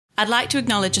I'd like to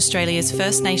acknowledge Australia's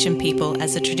First Nation people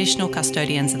as the traditional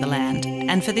custodians of the land,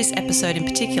 and for this episode in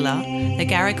particular, the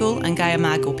Garigal and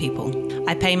Gayamagal people.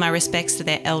 I pay my respects to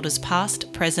their elders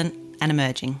past, present and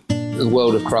emerging. The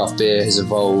world of craft beer has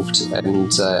evolved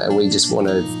and we just want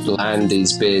to land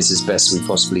these beers as best we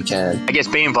possibly can. I guess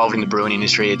being involved in the brewing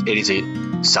industry, it is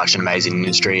such an amazing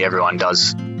industry. Everyone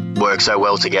does work so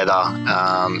well together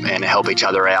and help each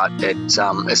other out.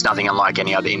 It's nothing unlike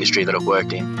any other industry that I've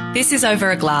worked in. This is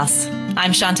Over a Glass.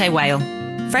 I'm Shanteh, Wale.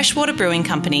 Freshwater Brewing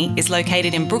Company is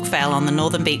located in Brookvale on the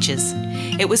northern beaches.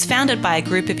 It was founded by a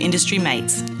group of industry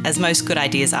mates, as most good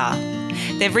ideas are.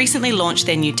 They've recently launched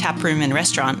their new Taproom and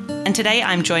Restaurant, and today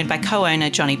I'm joined by co-owner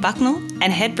Jonny Bucknall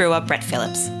and head brewer Brett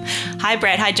Phillips. Hi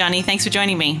Brett, hi Jonny, thanks for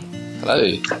joining me. Hello.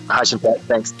 Hi Shanteh,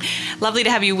 thanks. Lovely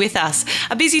to have you with us.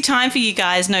 A busy time for you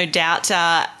guys, no doubt,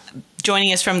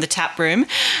 joining us from the tap room.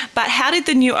 But how did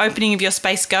the new opening of your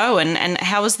space go, and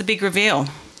how was the big reveal?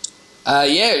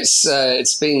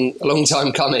 It's been a long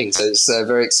time coming, so it's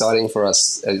very exciting for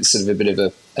us. It's sort of a bit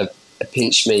of a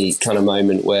pinch me kind of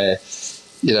moment where,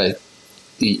 you know,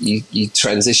 you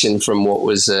transition from what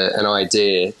was an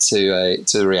idea to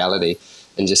a reality,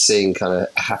 and just seeing kind of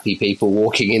happy people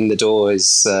walking in the door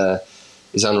is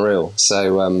unreal.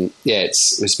 So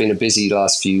it's been a busy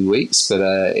last few weeks, but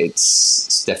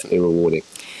it's definitely rewarding.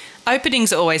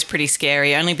 Openings are always pretty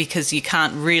scary, only because you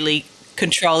can't really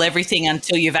control everything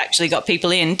until you've actually got people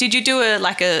in. Did you do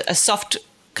a soft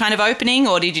kind of opening,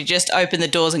 or did you just open the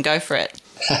doors and go for it?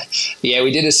 Yeah,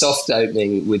 we did a soft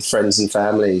opening with friends and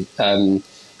family,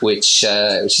 which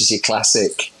is your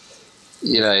classic.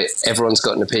 You know, everyone's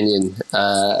got an opinion,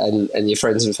 and your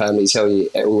friends and family tell you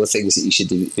all the things that you should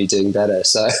be doing better.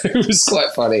 So it was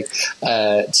quite funny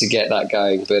to get that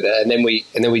going. But and then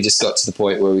we just got to the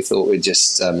point where we thought we'd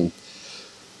just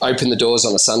open the doors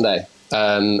on a Sunday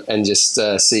and just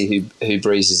see who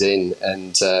breezes in.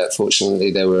 And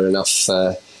fortunately, there were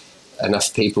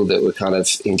enough people that were kind of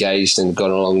engaged and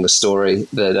gone along the story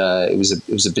that it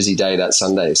was a busy day that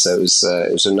Sunday. So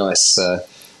it was a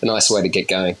nice way to get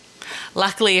going.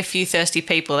 Luckily, a few thirsty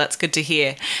people. That's good to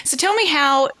hear. So tell me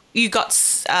how you got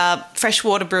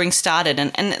Freshwater Brewing started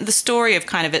and the story of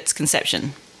kind of its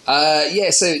conception.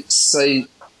 So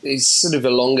it's sort of a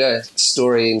longer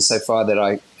story insofar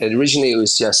that originally it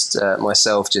was just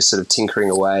myself just sort of tinkering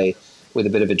away with a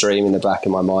bit of a dream in the back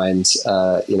of my mind,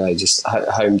 just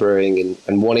home brewing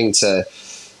and wanting to,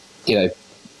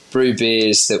 brew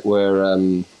beers that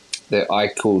were that I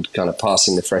called kind of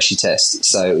passing the freshie test.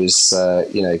 So it was,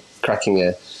 cracking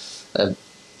a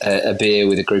beer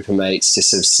with a group of mates,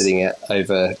 just sort of sitting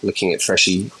over looking at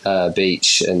Freshie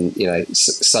Beach, and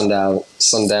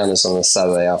sundowners on a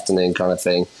Saturday afternoon kind of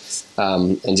thing,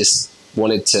 and just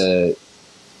wanted to.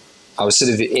 I was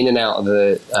sort of in and out of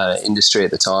the industry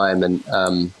at the time, and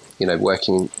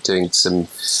doing some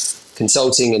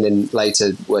consulting, and then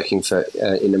later working for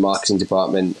in the marketing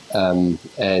department, and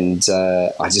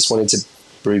I just wanted to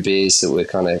brew beers that were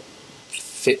kind of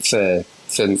fit for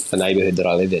the neighborhood that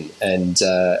I live in, and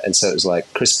so it was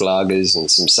like crisp lagers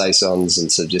and some saisons and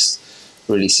some just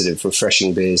really sort of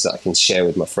refreshing beers that I can share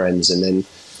with my friends. And then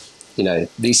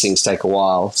these things take a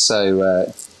while,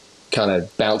 so kind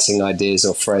of bouncing ideas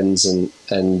off friends and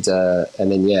then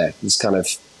just kind of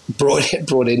brought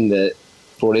in the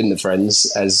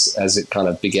friends as it kind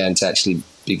of began to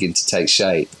take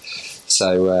shape.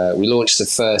 So we launched the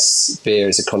first beer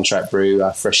as a contract brew,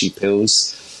 our Freshie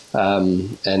Pills.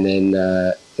 And then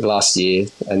last year,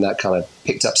 and that kind of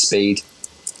picked up speed.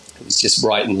 It was just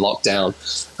right in lockdown,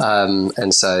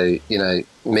 and so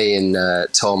me and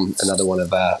Tom, another one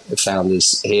of our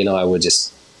founders, he and I were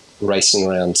just racing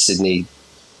around Sydney,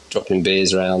 dropping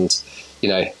beers around,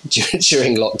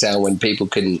 during lockdown when people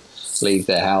couldn't leave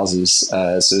their houses.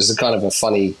 So it was a kind of a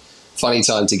funny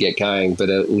time to get going, but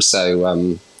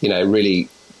also really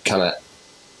kind of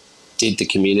did the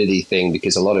community thing,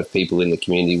 because a lot of people in the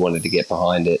community wanted to get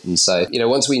behind it. And so,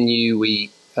 once we knew we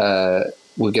were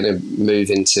going to move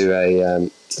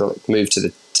into move to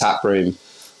the tap room,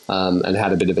 and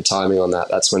had a bit of a timing on that,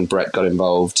 that's when Brett got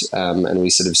involved, and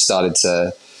we sort of started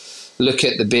to look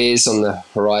at the beers on the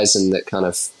horizon that kind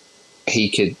of he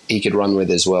could run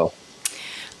with as well.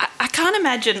 I can't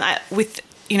imagine with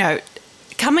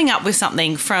coming up with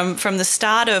something from the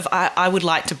start of I would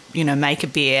like to make a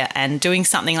beer, and doing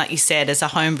something like you said as a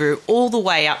home brew, all the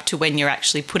way up to when you're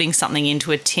actually putting something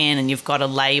into a tin and you've got a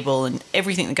label and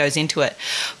everything that goes into it.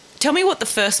 Tell me what the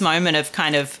first moment of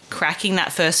kind of cracking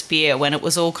that first beer, when it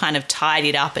was all kind of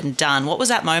tidied up and done, what was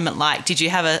that moment like? Did you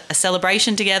have a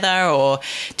celebration together, or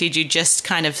did you just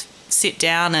kind of sit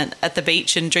down at the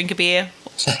beach and drink a beer?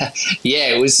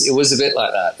 Yeah, it was a bit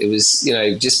like that. It was,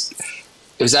 it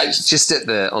was actually just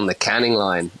on the canning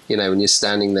line, when you're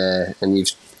standing there and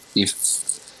you've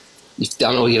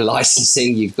done all your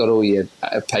licensing, you've got all your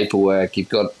paperwork, you've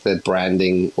got the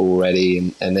branding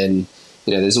already, and then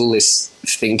there's all this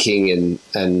thinking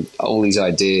and all these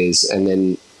ideas, and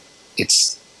then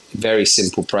it's a very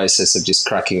simple process of just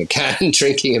cracking a can and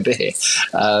drinking a beer,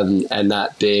 and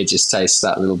that beer just tastes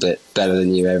that little bit better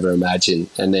than you ever imagined.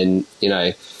 And then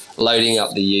loading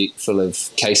up the ute full of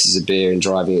cases of beer and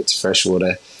driving it to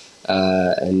Freshwater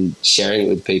and sharing it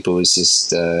with people was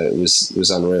just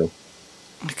was unreal.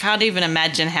 I can't even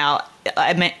imagine how.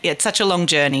 It's such a long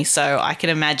journey, so I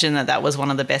can imagine that was one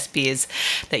of the best beers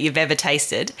that you've ever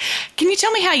tasted. Can you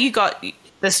tell me how you got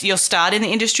your start in the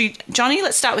industry? Jonny,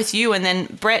 let's start with you, and then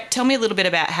Brett, tell me a little bit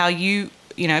about how you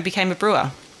became a brewer.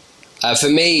 For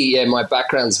me, my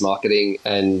background's marketing,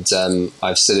 and I'm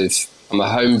a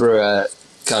home brewer,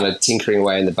 kind of tinkering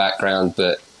away in the background,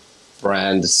 but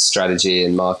brand strategy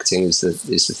and marketing is the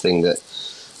thing that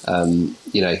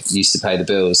used to pay the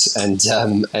bills. And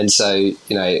so,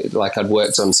 I'd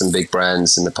worked on some big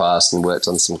brands in the past and worked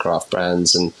on some craft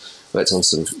brands and worked on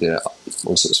some,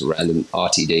 all sorts of random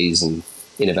RTDs and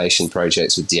innovation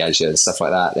projects with Diageo and stuff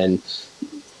like that. And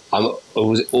I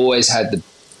always had the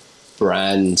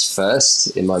brand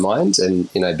first in my mind. And,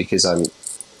 because I'm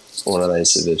one of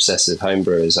those sort of obsessive home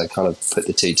brewers, I kind of put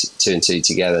the two and two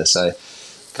together. So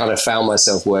kind of found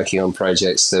myself working on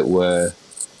projects that were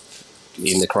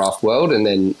in the craft world, and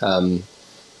then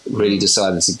really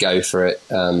decided to go for it,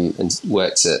 and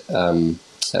worked at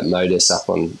Modus up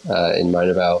in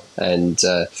Mona Vale, and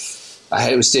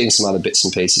I was doing some other bits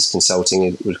and pieces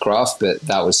consulting with craft, but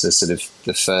that was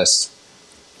the first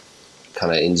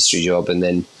kind of industry job. And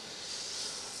then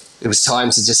it was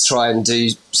time to just try and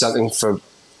do something for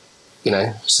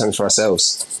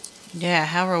ourselves. Yeah,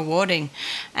 how rewarding.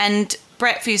 And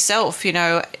Brett, for yourself,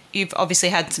 you've obviously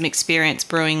had some experience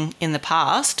brewing in the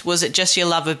past. Was it just your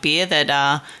love of beer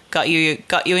that got you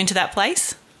into that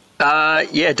place?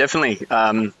 Yeah, definitely.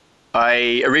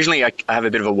 I have a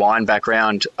bit of a wine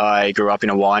background. I grew up in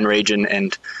a wine region,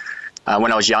 and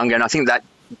when I was younger, and I think that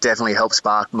definitely helped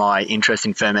spark my interest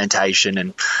in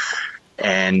fermentation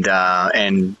and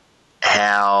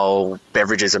how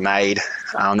beverages are made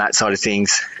on that side of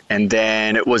things. And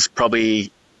then it was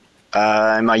probably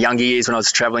in my younger years when I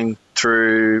was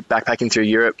backpacking through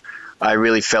Europe, I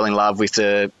really fell in love with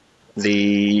the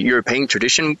European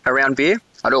tradition around beer.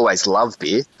 I'd always loved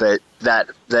beer, but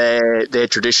their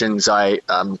traditions I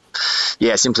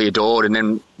simply adored. And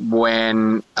then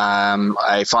when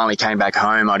I finally came back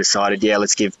home, I decided,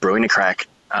 let's give brewing a crack.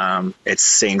 It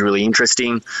seemed really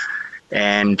interesting,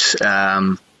 and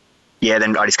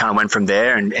then I just kind of went from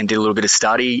there and did a little bit of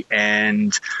study,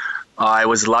 and I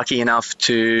was lucky enough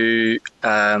to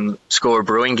score a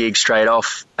brewing gig straight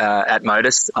off at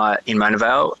Modus in Mona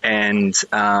Vale, and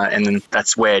then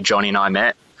that's where Jonny and I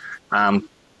met,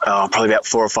 probably about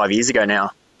 4 or 5 years ago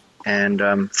now.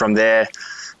 And from there,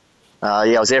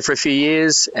 I was there for a few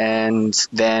years, and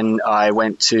then I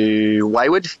went to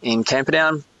Wayward in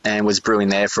Camperdown and was brewing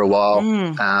there for a while.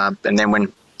 And then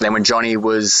when Jonny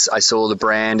I saw the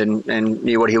brand and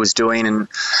knew what he was doing, and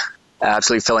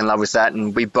absolutely fell in love with that.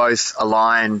 And we both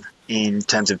align in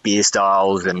terms of beer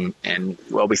styles and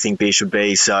what we think beer should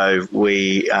be. So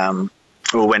when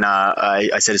I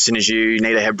said, as soon as you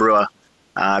need a head brewer,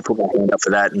 I put my hand up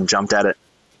for that and jumped at it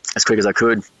as quick as I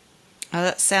could. Oh,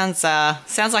 that sounds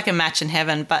like a match in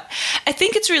heaven. But I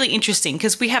think it's really interesting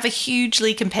because we have a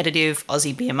hugely competitive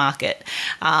Aussie beer market.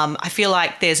 I feel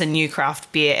like there's a new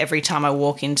craft beer every time I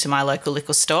walk into my local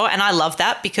liquor store, and I love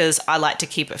that because I like to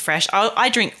keep it fresh. I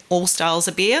drink all styles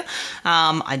of beer.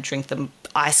 I drink them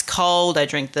ice cold. I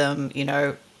drink them,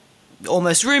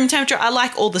 almost room temperature. I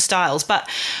like all the styles. But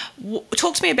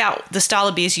talk to me about the style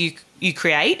of beers you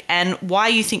create and why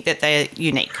you think that they're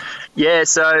unique. Yeah,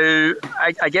 so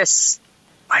I guess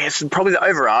probably the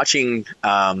overarching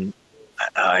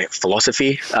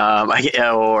philosophy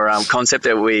or concept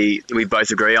that we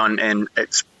both agree on, and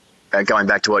it's going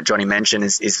back to what Jonny mentioned,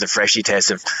 is the freshie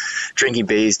test of drinking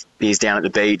beers down at the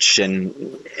beach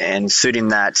and suiting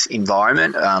that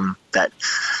environment, that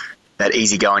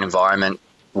easygoing environment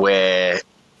where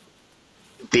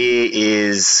beer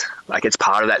is it's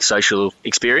part of that social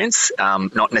experience,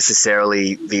 not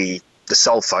necessarily the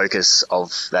sole focus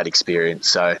of that experience.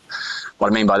 So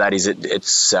what I mean by that is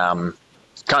it's kind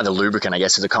of the lubricant, I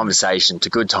guess, to the conversation, to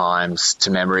good times, to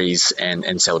memories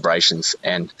and celebrations.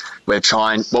 And what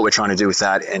we're trying to do with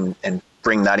that and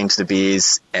bring that into the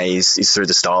beers is through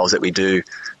the styles that we do,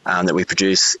 that we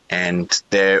produce. And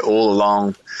they're all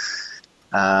along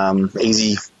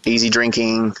easy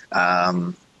drinking,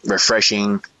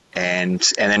 refreshing, and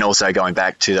then also going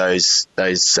back to those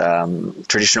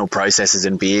traditional processes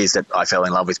and beers that I fell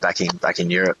in love with back in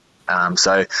Europe.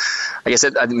 So I guess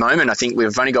at the moment, I think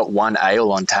we've only got one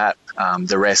ale on tap.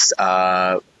 The rest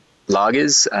are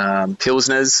lagers,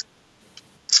 pilsners,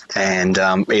 and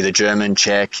either German,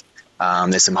 Czech.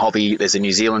 There's some hoppy. There's a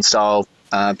New Zealand style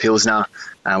pilsner,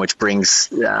 which brings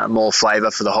more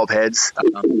flavour for the hop heads.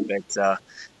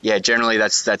 But generally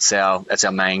that's our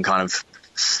main kind of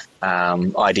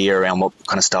idea around what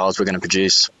kind of styles we're going to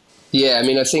produce. Yeah, I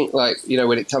mean, I think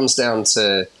when it comes down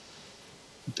to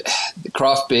the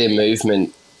craft beer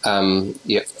movement, and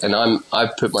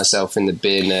I've put myself in the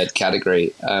beer nerd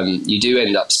category. You do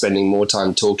end up spending more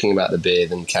time talking about the beer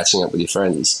than catching up with your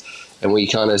friends. And we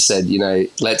kind of said,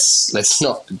 let's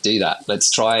not do that. Let's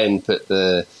try and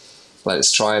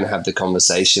have the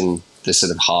conversation, the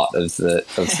sort of heart of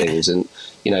things. And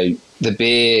the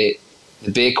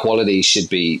beer quality should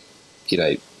be,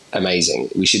 amazing.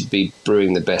 We should be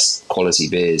brewing the best quality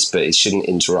beers, but it shouldn't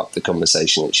interrupt the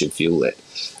conversation. It should fuel it.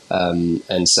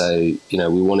 And so,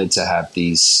 we wanted to have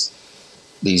these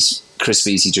crisp,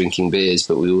 easy drinking beers,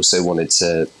 but we also wanted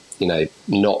to,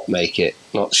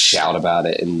 not shout about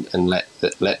it and let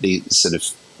the sort of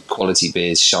quality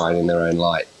beers shine in their own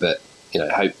light, but,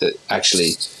 hope that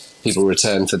actually people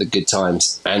return for the good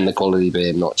times and the quality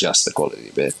beer, not just the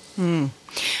quality beer. Mm.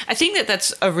 I think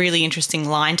that's a really interesting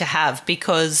line to have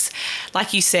because,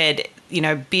 like you said,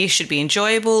 beer should be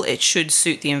enjoyable. It should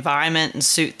suit the environment and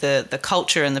suit the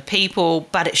culture and the people,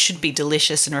 but it should be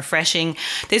delicious and refreshing.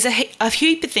 There's a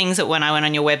heap of things that when I went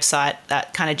on your website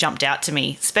that kind of jumped out to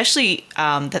me, especially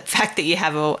the fact that you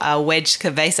have a wedge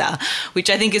cerveza, which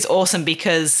I think is awesome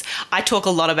because I talk a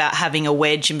lot about having a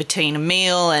wedge in between a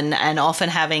meal and often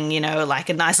having, like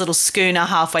a nice little schooner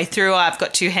halfway through. I've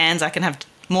got two hands. I can have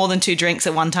more than two drinks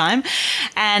at one time.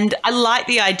 And I like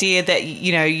the idea that,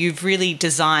 you've really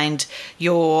designed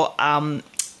your all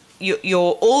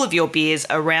of your beers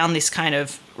around this kind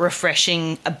of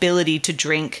refreshing ability to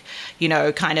drink,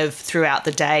 kind of throughout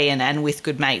the day and with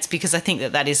good mates, because I think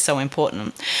that is so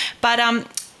important. But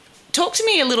talk to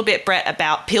me a little bit, Brett,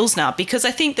 about Pilsner, because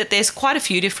I think that there's quite a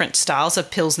few different styles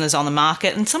of Pilsners on the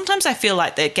market. And sometimes I feel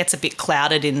like that gets a bit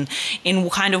clouded in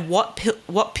kind of what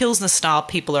Pilsner style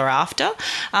people are after.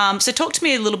 So talk to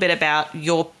me a little bit about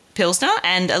your Pilsner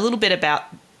and a little bit about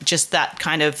just that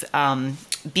kind of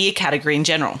beer category in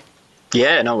general.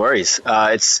 Yeah, no worries.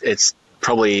 It's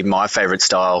probably my favourite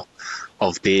style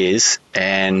of beers,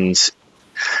 and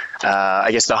I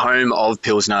guess the home of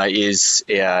Pilsner is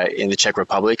in the Czech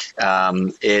Republic.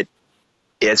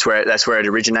 That's where it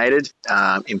originated,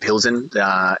 in Pilsen,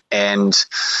 and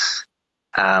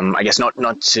I guess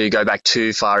not to go back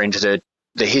too far into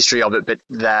the history of it, but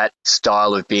that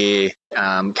style of beer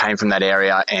came from that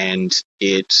area, and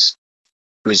it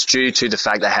was due to the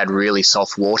fact they had really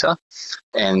soft water,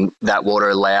 and that water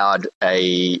allowed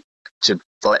them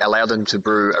to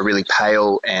brew a really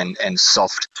pale and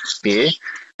soft beer.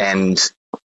 And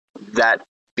that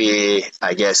beer,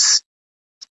 I guess,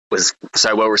 was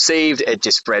so well received, it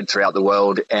just spread throughout the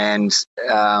world. And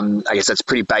I guess that's a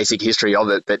pretty basic history of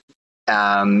it. But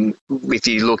if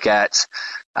you look at,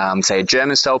 say, a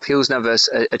German-style Pilsner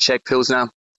versus a Czech Pilsner,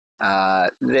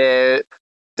 they're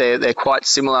quite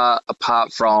similar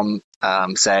apart from,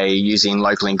 say, using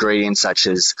local ingredients such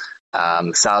as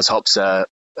Saaz hops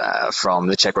from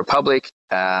the Czech Republic.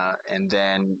 And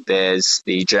then there's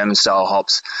the German style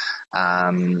hops,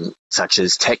 such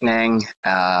as Tecknang,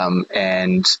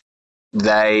 and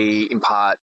they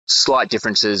impart slight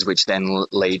differences, which then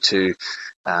lead to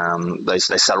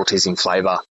those subtleties in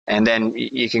flavour. And then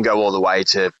you can go all the way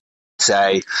to,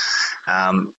 say,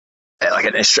 like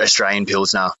an Australian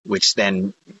Pilsner, which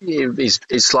then is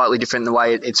slightly different in the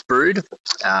way it's brewed.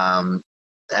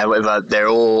 However, they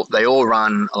all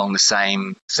run along the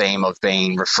same theme of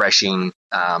being refreshing,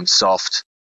 soft,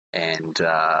 and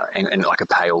like a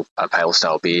pale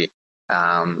style beer.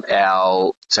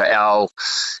 Our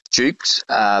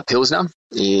Duked Pilsner,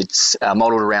 it's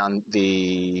modelled around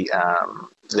the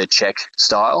Czech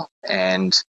style,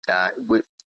 and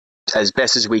as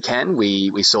best as we can,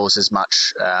 we source as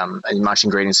much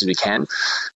ingredients as we can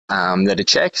that are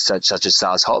Czech, such as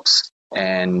Saaz hops,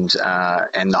 and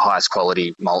the highest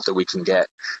quality malt that we can get.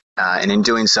 And in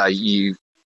doing so, you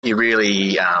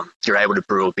really you're able to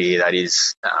brew a beer that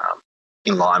is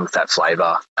in line with that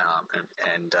flavour,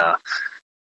 and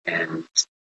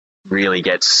really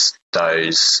gets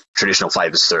those traditional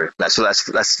flavours through. That's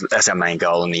our main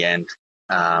goal in the end,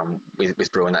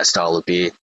 with brewing that style of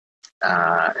beer.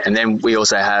 And then we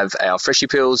also have our Freshie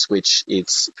Pills, which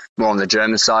it's more on the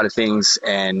German side of things,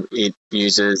 and it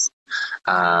uses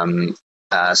some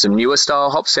newer style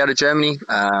hops out of Germany,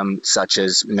 such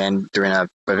as Mandarina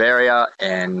Bavaria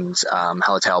and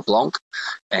Hallertau Blanc.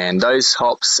 And those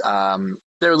hops,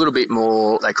 they're a little bit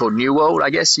more, they're called New World, I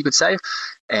guess you could say,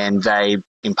 and they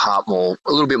impart a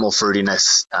little bit more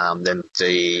fruitiness than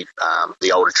the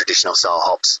older traditional style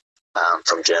hops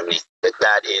from Germany. But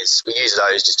we use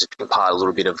those just to impart a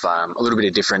little bit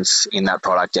of difference in that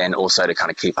product, and also to kind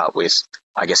of keep up with,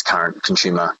 I guess, current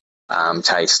consumer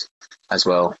taste as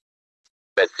well.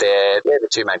 But they're the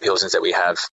two main pilsners that we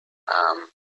have.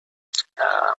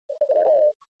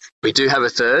 We do have a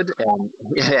third,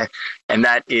 and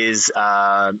that is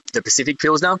the Pacific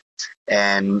Pilsner,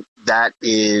 and that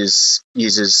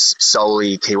uses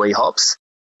solely Kiwi hops,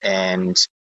 and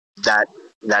that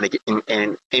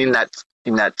in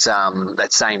that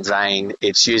same vein,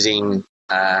 it's using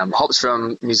hops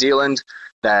from New Zealand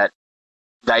that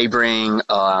they bring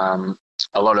a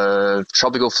lot of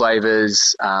tropical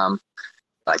flavors,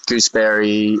 like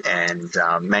gooseberry and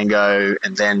mango,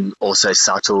 and then also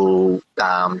subtle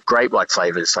grape-like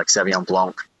flavors like Sauvignon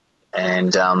Blanc.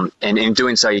 And in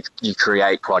doing so, you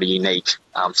create quite a unique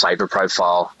flavor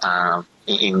profile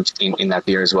in that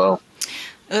beer as well.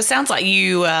 It sounds like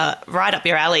you right up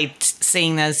your alley,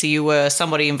 seeing as you were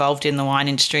somebody involved in the wine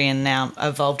industry and now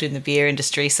involved in the beer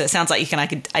industry. So it sounds like you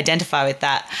can identify with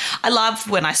that. I love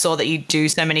when I saw that you do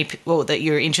that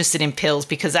you're interested in pills,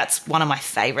 because that's one of my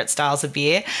favourite styles of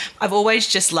beer. I've always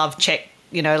just loved Czech.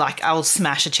 I'll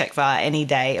smash a Czech Var any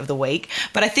day of the week.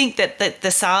 But I think that the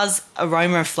Saaz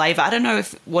aroma of flavour, I don't know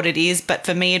what it is, but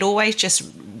for me, it always just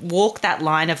walked that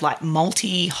line of like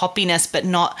malty hoppiness, but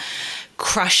not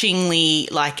crushingly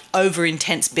like over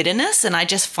intense bitterness. And I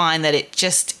just find that it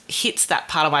just hits that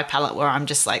part of my palate where I'm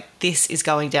just like, this is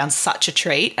going down such a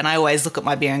treat. And I always look at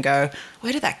my beer and go,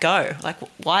 where did that go? Like,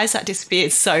 why has that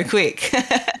disappeared so quick?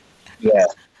 Yeah,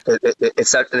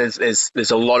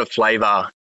 there's a lot of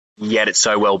flavour, yet it's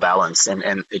so well balanced,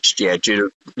 and it's due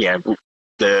to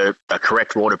the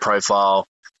correct water profile,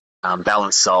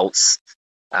 balanced salts,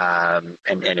 and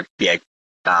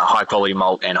high quality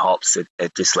malt and hops.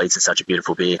 It just leads to such a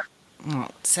beautiful beer. Oh,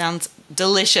 it sounds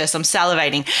delicious. I'm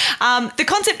salivating. The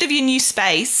concept of your new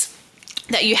space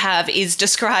that you have is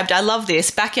described, I love this,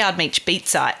 backyard meets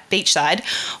beachside.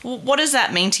 What does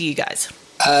that mean to you guys?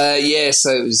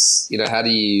 So it was, how do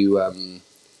you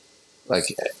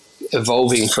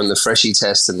evolving from the freshie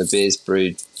test and the beers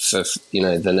brewed for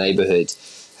the neighborhood,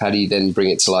 how do you then bring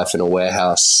it to life in a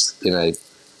warehouse? A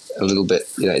little bit,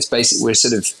 it's basically, we're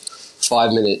sort of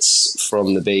 5 minutes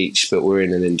from the beach, but we're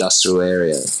in an industrial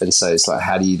area, and so it's like,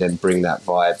 how do you then bring that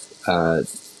vibe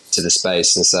to the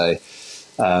space? And so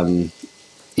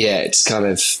it's kind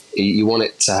of, you want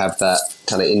it to have that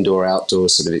kind of indoor outdoor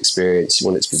sort of experience. You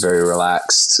want it to be very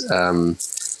relaxed, and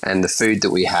the food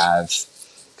that we have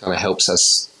kind of helps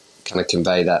us kind of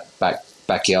convey that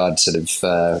backyard sort of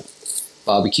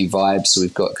barbecue vibe. So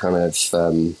we've got kind of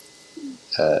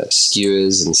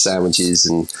skewers and sandwiches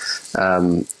and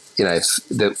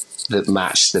that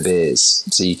match the beers,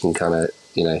 so you can kind of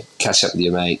catch up with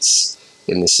your mates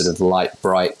in this sort of light,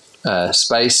 bright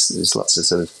space. There's lots of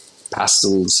sort of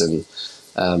pastels and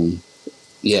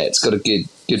it's got a good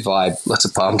vibe, lots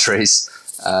of palm trees,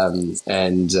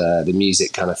 and the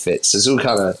music kind of fits. It's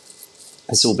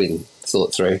all been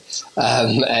thought through,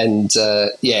 and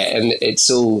it's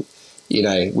all,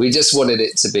 we just wanted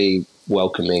it to be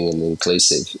welcoming and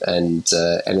inclusive, and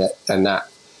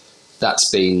that's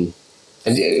been,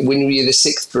 and when you're the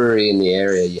sixth brewery in the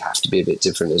area, you have to be a bit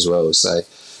different as well. So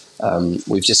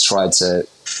we've just tried to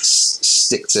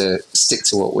stick to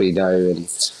what we know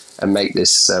and make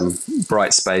this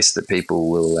bright space that people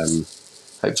will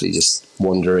hopefully just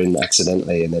wander in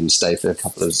accidentally and then stay for a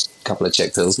couple of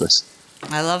Czech Pilsners.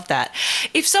 I love that.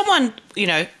 If someone,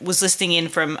 was listening in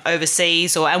from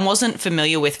overseas and wasn't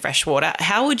familiar with Freshwater,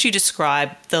 how would you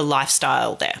describe the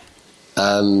lifestyle there?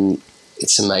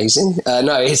 It's amazing.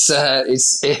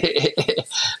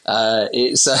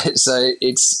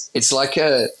 It's like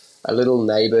a little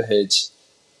neighborhood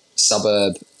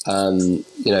suburb,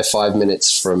 5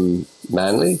 minutes from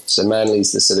Manly. So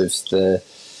Manly's the sort of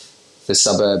the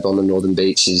suburb on the northern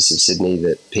beaches of Sydney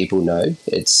that people know.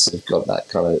 It's got that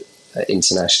kind of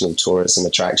international tourism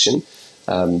attraction,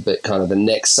 but kind of the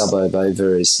next suburb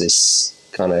over is this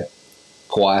kind of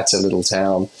quieter little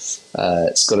town.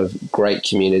 It's got a great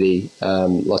community,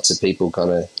 lots of people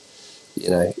kind of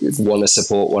want to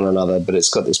support one another, but it's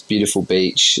got this beautiful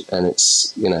beach, and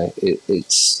it's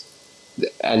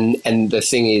and the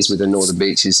thing is with the northern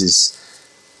beaches is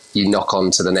you knock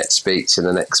on to the next beach and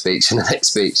the next beach and the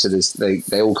next beach. So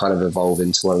they all kind of evolve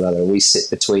into one another. We sit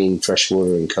between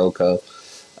Freshwater and Cocoa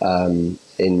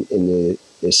in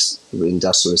this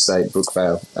industrial estate,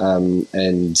 Brookvale.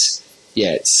 And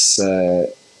yeah, it's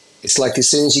like as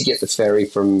soon as you get the ferry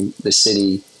from the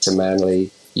city to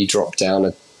Manly, you drop down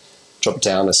a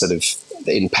sort of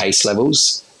in pace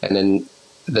levels, and then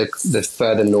the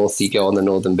further north you go on the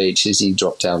northern beaches, you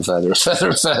drop down further and further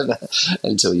and further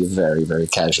until you're very, very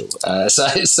casual. So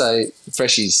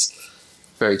Freshy's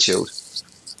very chilled.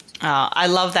 Oh, I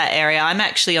love that area. I'm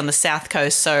actually on the south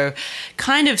coast, so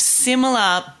kind of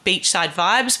similar beachside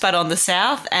vibes, but on the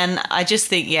south. And I just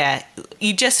think, yeah,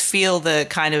 you just feel the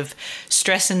kind of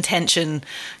stress and tension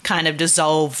kind of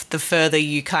dissolve the further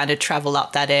you kind of travel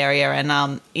up that area.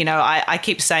 And, you know, I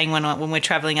keep saying when we're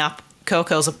traveling up,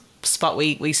 Curl's a spot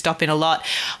we stop in a lot.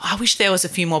 I wish there was a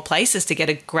few more places to get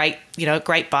a great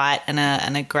bite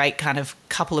and a great kind of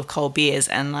couple of cold beers.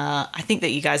 And I think that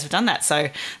you guys have done that. So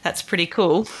that's pretty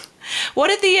cool. What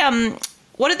are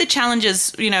the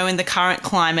challenges, you know, in the current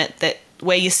climate that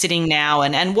where you're sitting now,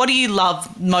 and what do you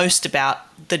love most about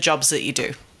the jobs that you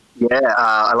do? Yeah,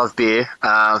 I love beer,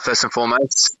 first and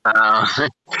foremost. No,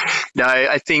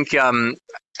 I think, I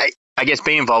guess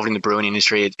being involved in the brewing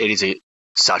industry, it is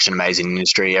such an amazing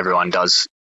industry. Everyone does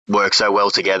work so well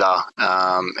together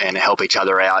and help each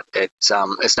other out.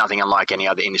 It's nothing unlike any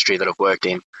other industry that I've worked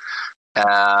in.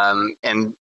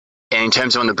 And in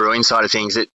terms of on the brewing side of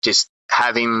things, it just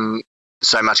having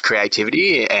so much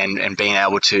creativity and being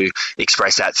able to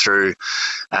express that through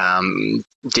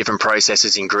different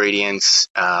processes, ingredients,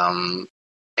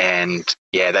 and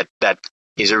yeah, that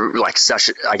is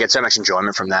I get so much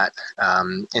enjoyment from that.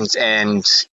 And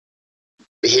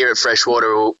here at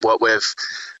Freshwater, what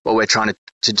we're trying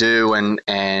to do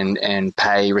and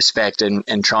pay respect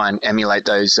and try and emulate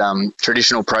those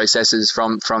traditional processes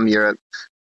from Europe.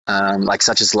 Like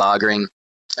such as lagering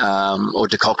or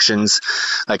decoctions,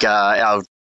 like our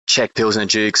Czech Pilsner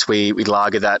Dukes, we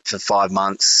lager that for 5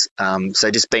 months.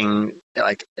 So just being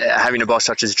like having a boss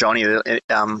such as Jonny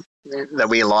that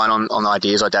we align on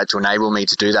ideas like that to enable me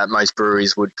to do that. Most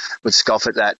breweries would scoff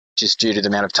at that just due to the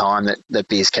amount of time that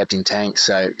beer's kept in tanks.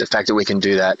 So the fact that we can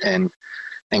do that and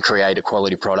create a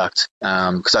quality product,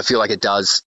 because I feel like it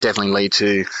does definitely lead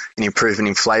to an improvement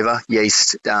in flavour.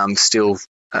 Yeast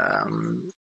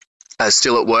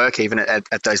still at work, even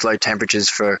at those low temperatures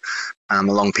for a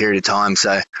long period of time.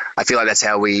 So I feel like that's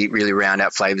how we really round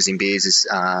out flavours in beers is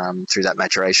through that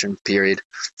maturation period.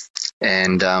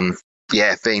 And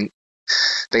being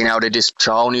able to just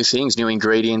trial new things, new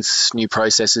ingredients, new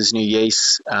processes, new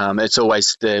yeasts. It's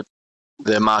always the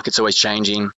market's always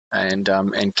changing, and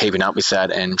keeping up with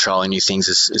that and trialing new things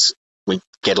is we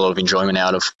get a lot of enjoyment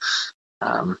out of.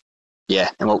 And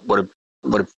what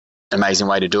a amazing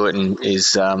way to do it and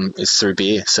is through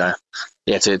beer. So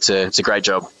yeah, it's a great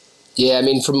job. Yeah, I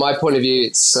mean, from my point of view,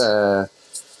 it's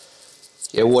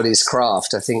what is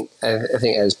craft? I think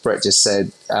as Brett just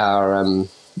said,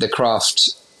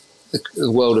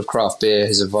 the world of craft beer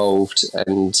has evolved,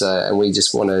 and we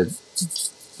just want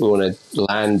to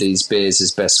land these beers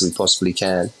as best we possibly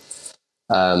can.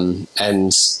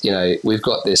 And you know, we've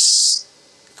got this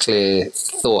clear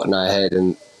thought in our head,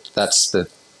 and that's the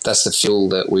fuel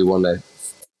that we want to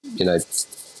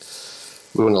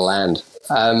land.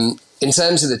 In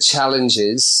terms of the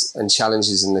challenges in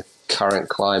the current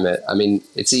climate, I mean,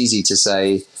 it's easy to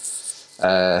say,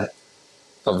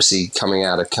 obviously coming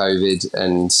out of COVID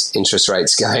and interest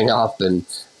rates going up and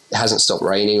it hasn't stopped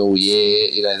raining all year,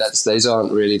 you know, those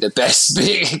aren't really the best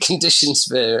beer conditions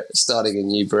for starting a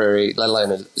new brewery, let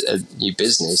alone a new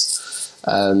business.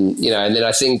 You know, and then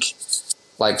I think,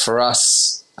 like for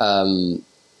us, you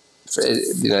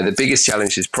know, the biggest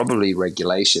challenge is probably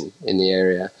regulation in the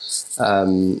area.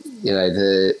 You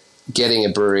know, getting a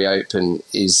brewery open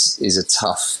is a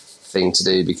tough thing to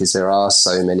do because there are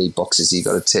so many boxes you've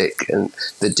got to tick, and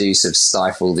the do sort of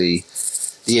stifle the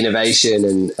innovation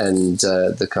and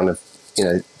the kind of, you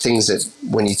know, things that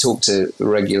when you talk to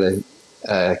regular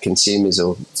consumers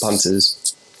or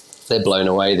punters, they're blown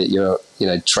away that your, you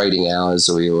know, trading hours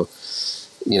or your,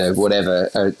 you know, whatever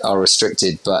are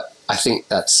restricted. But I think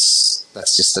that's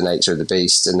just the nature of the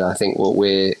beast. And I think what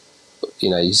we're, you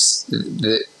know,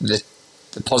 the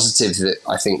positive that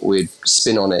I think we'd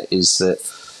spin on it is that,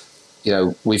 you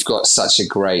know, we've got such a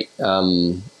great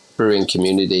brewing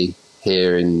community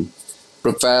here in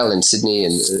Brookvale and Sydney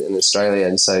and in Australia,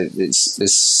 and so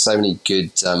there's so many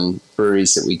good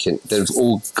breweries that have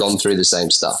all gone through the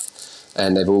same stuff,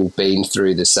 and they've all been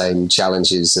through the same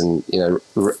challenges and, you know,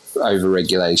 over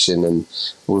regulation, and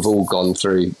we've all gone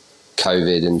through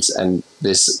COVID, and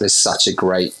there's such a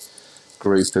great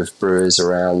group of brewers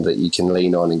around that you can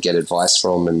lean on and get advice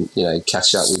from, and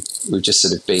catch up. We've just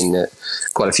sort of been at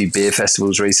quite a few beer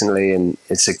festivals recently, and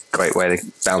it's a great way to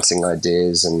bouncing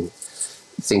ideas and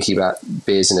thinking about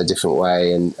beers in a different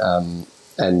way,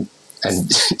 and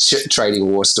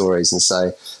trading war stories. And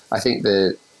so I think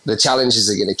the challenges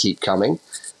are going to keep coming.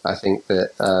 I think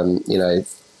that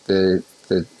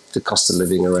the cost of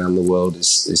living around the world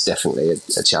is definitely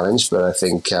a challenge, but I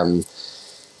think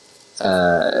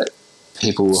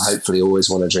people will hopefully always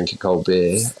want to drink a cold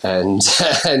beer, and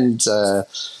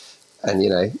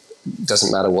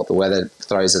doesn't matter what the weather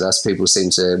throws at us, people seem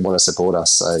to want to support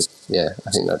us. So yeah,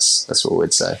 I think that's what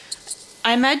we'd say.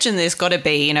 I imagine there's got to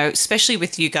be, especially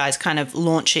with you guys kind of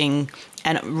launching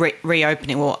and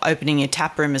reopening or opening your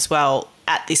tap room as well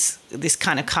at this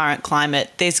kind of current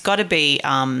climate, there's got to be,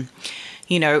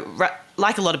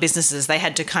 like a lot of businesses, they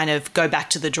had to kind of go back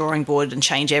to the drawing board and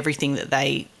change everything that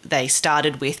they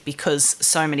started with because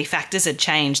so many factors had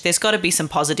changed. There's got to be some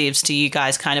positives to you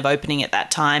guys kind of opening at that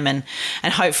time, and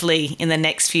hopefully in the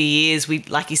next few years, we,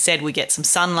 like you said, we get some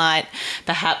sunlight,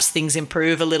 perhaps things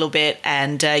improve a little bit,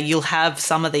 and you'll have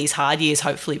some of these hard years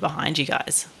hopefully behind you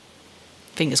guys.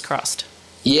 Fingers crossed.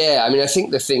 Yeah, I mean, I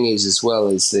think the thing is as well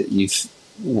is that you've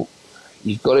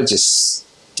got to just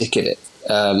stick at it.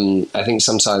 I think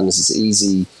sometimes it's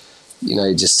easy,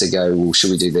 just to go, well,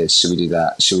 should we do this? Should we do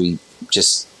that? Should we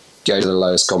just go to the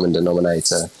lowest common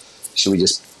denominator? Should we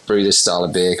just brew this style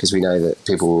of beer because we know that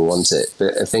people will want it?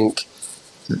 But I think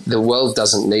the world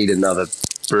doesn't need another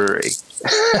brewery.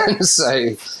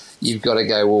 So you've got to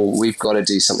go, well, we've got to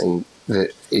do something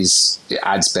that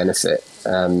adds benefit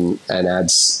and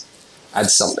adds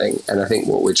something. And I think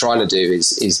what we're trying to do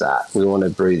is that we want to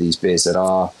brew these beers that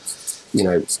are,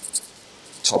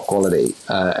 top quality,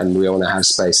 and we want to have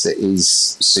space that is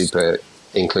super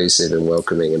inclusive and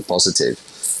welcoming and positive.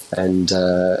 And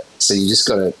so you just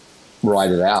got to ride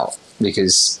it out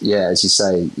because, yeah, as you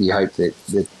say, you hope that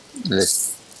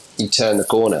you turn the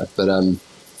corner, but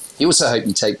you also hope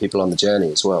you take people on the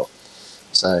journey as well.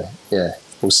 So yeah,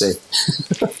 we'll see.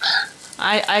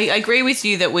 I agree with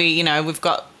you that we've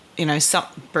got some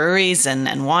breweries and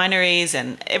wineries,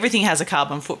 and everything has a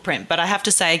carbon footprint. But I have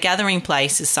to say, a gathering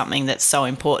place is something that's so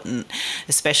important,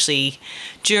 especially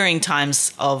during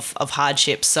times of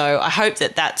hardship. So I hope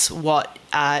that that's what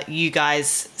you guys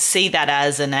see that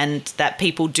as, and that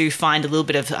people do find a little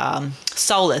bit of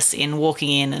solace in walking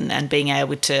in and being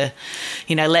able to,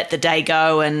 let the day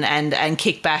go and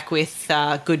kick back with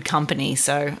good company.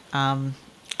 So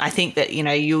I think that,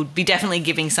 you'll be definitely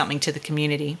giving something to the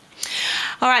community.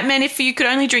 All right, man, if you could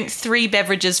only drink 3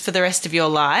 beverages for the rest of your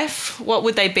life, what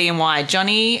would they be and why?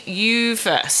 Jonny, you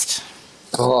first.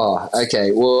 Oh,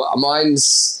 okay. Well,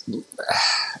 mine's...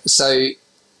 So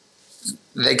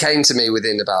they came to me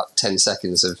within about 10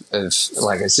 seconds of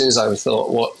like, as soon as I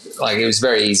thought, it was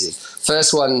very easy.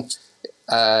 First one,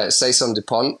 Saison du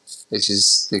Pont, which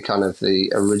is the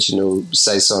original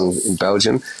Saison in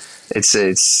Belgium.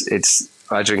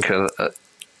 I drink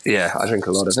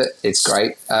a lot of it. It's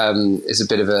great. It's a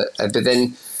bit of but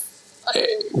then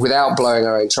without blowing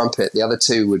our own trumpet, the other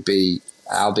 2 would be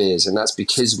our beers, and that's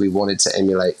because we wanted to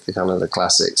emulate the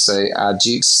classics. So our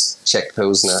Duke's Czech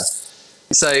Pilsner.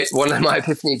 So one of my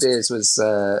epiphany beers was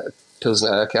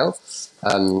Pilsner Urquell,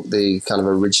 the kind of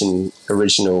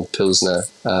original Pilsner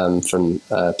from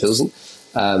Pilsen.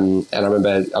 And I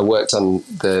remember I worked on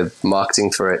the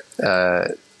marketing for it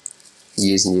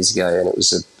years and years ago, and it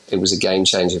was a game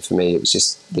changer for me. It was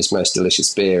just this most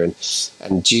delicious beer,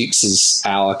 and Duke's is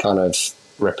our kind of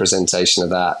representation of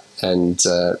that, and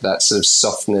that sort of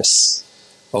softness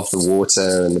of the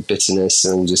water and the bitterness,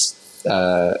 and just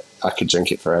I could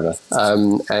drink it forever.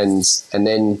 And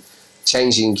then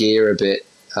changing gear a bit,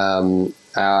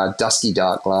 our Dusky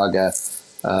Dark Lager,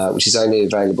 which is only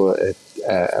available at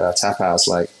our tap house.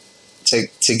 Like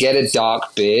to get a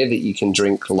dark beer that you can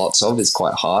drink lots of is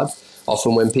quite hard.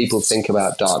 Often when people think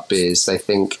about dark beers, they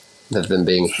think of them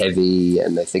being heavy,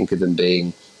 and they think of them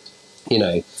being,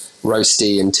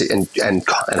 roasty and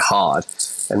hard.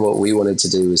 And what we wanted to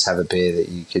do was have a beer that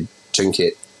you could drink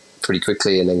it pretty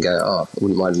quickly and then go, oh, I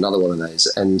wouldn't mind another one of those.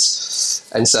 And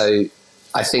so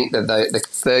I think that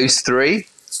those 3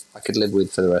 I could live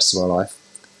with for the rest of my life.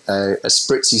 A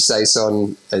spritzy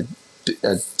Saison,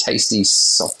 a tasty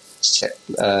soft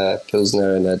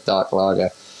Pilsner, and a dark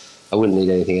lager. I wouldn't need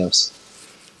anything else.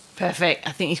 Perfect.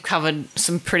 I think you've covered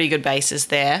some pretty good bases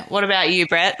there. What about you,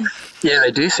 Brett? Yeah, they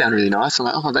do sound really nice. I'm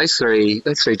like, those three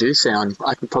do sound.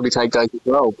 I could probably take those as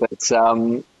well. But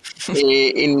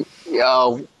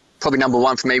probably number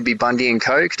 1 for me would be Bundy and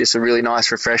Coke. Just a really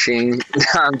nice, refreshing.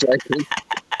 I'm joking.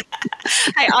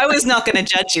 Hey, I was not going to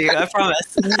judge you, I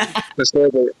promise.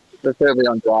 Preferably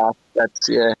on draft. That's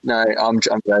I'm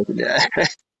joking. Yeah.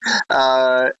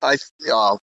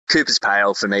 Cooper's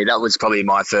Pale for me. That was probably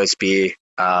my first beer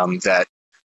that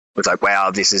was like,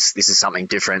 wow, this is something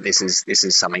different. This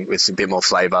is something with a bit more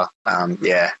flavour.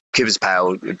 Cooper's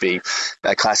Pale would be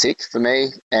a classic for me.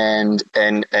 And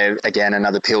again,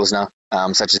 another Pilsner,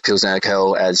 such as Pilsner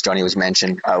Urquell, as Jonny was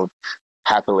mentioned. I would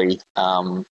happily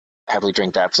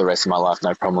drink that for the rest of my life,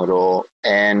 no problem at all.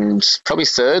 And probably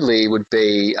thirdly would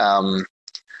be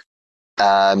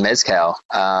Mezcal.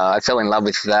 I fell in love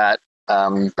with that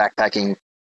backpacking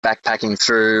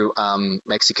through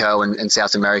Mexico and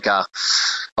South America.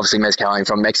 Obviously, Mezcal, I'm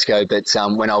from Mexico, but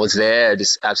when I was there, I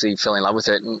just absolutely fell in love with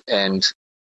it. And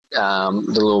the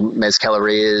little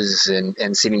mezcalerias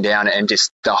and sitting down and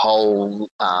just the whole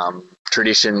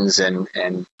traditions and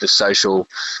the social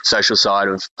side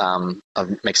of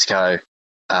Mexico,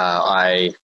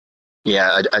 I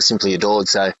simply adored.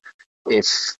 So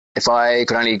if I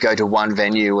could only go to one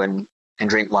venue and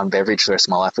drink one beverage for the rest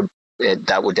of my life,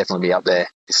 that would definitely be up there.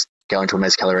 Just going to a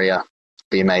mezcaleria,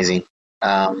 be amazing.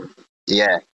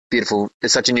 Beautiful.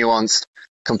 There's such a nuanced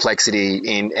complexity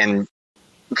and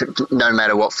no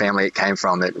matter what family it came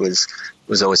from, it was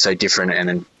always so different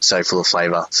and so full of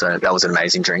flavour. So that was an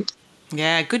amazing drink.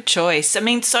 Yeah, good choice. I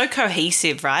mean, so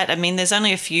cohesive, right? I mean, there's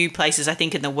only a few places, I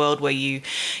think, in the world where you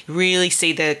really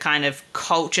see the kind of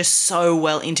culture so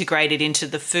well integrated into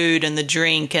the food and the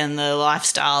drink and the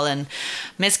lifestyle. And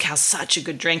mezcal's such a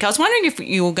good drink. I was wondering if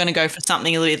you were going to go for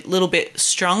something a little bit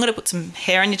stronger to put some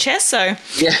hair on your chest. So,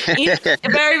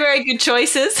 very, very good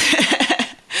choices.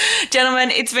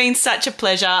 Gentlemen, it's been such a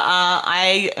pleasure.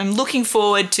 I am looking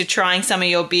forward to trying some of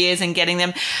your beers and getting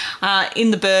them.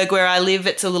 In the Berg where I live,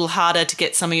 it's a little harder to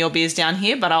get some of your beers down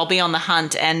here, but I'll be on the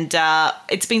hunt. And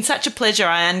it's been such a pleasure.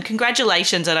 And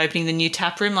congratulations on opening the new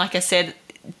tap room. Like I said,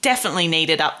 definitely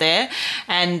needed up there.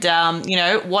 And,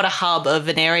 what a hub of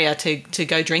an area to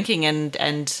go drinking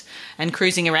and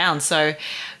cruising around. So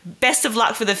best of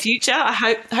luck for the future.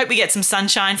 I hope we get some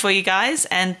sunshine for you guys.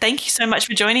 And thank you so much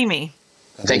for joining me.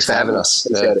 Thanks for having us.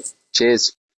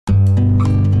 Cheers.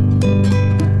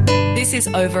 This is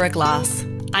Over a Glass.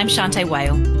 I'm Shanteh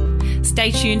Wale.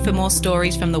 Stay tuned for more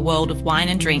stories from the world of wine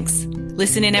and drinks.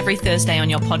 Listen in every Thursday on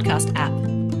your podcast app.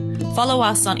 Follow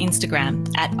us on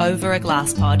Instagram at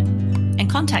overaglasspod and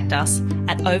contact us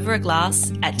at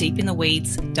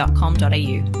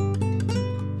overaglass@deepintheweeds.com.au.